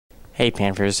Hey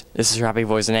Panthers, this is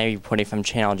Voisinet reporting from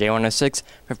channel J106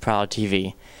 for Proud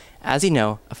TV. As you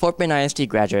know, a Fort Bend ISD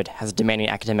graduate has a demanding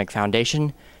academic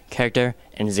foundation, character,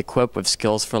 and is equipped with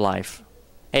skills for life.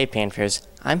 Hey Panthers,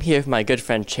 I'm here with my good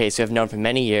friend Chase, who I've known for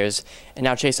many years. And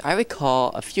now Chase, I recall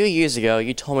a few years ago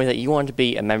you told me that you wanted to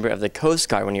be a member of the Coast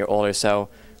Guard when you're older, so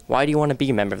why do you want to be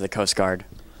a member of the Coast Guard?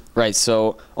 Right,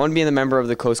 so I want to be a member of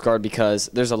the Coast Guard because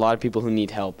there's a lot of people who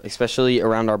need help, especially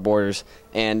around our borders,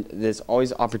 and there's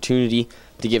always opportunity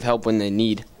to give help when they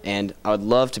need, and I would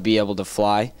love to be able to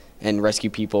fly and rescue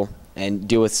people and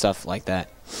deal with stuff like that.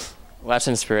 Well, that's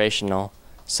inspirational.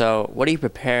 So what are you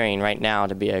preparing right now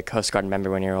to be a Coast Guard member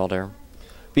when you're older?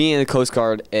 Being in the Coast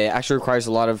Guard actually requires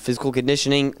a lot of physical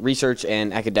conditioning, research,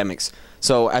 and academics.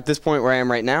 So at this point where I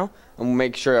am right now, I'm going to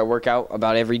make sure I work out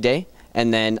about every day.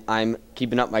 And then I'm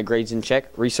keeping up my grades in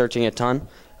check, researching a ton,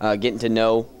 getting to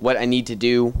know what I need to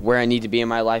do, where I need to be in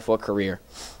my life, what career.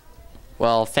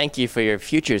 Well, thank you for your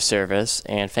future service,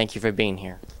 and thank you for being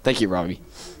here. Thank you, Robbie.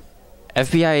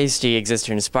 FBI ISD exists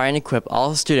to inspire and equip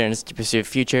all students to pursue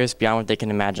futures beyond what they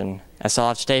can imagine. That's all I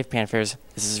have today, Panthers.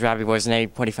 This is Voisinet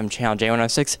reporting from channel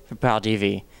J106 for Proud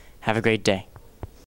TV. Have a great day.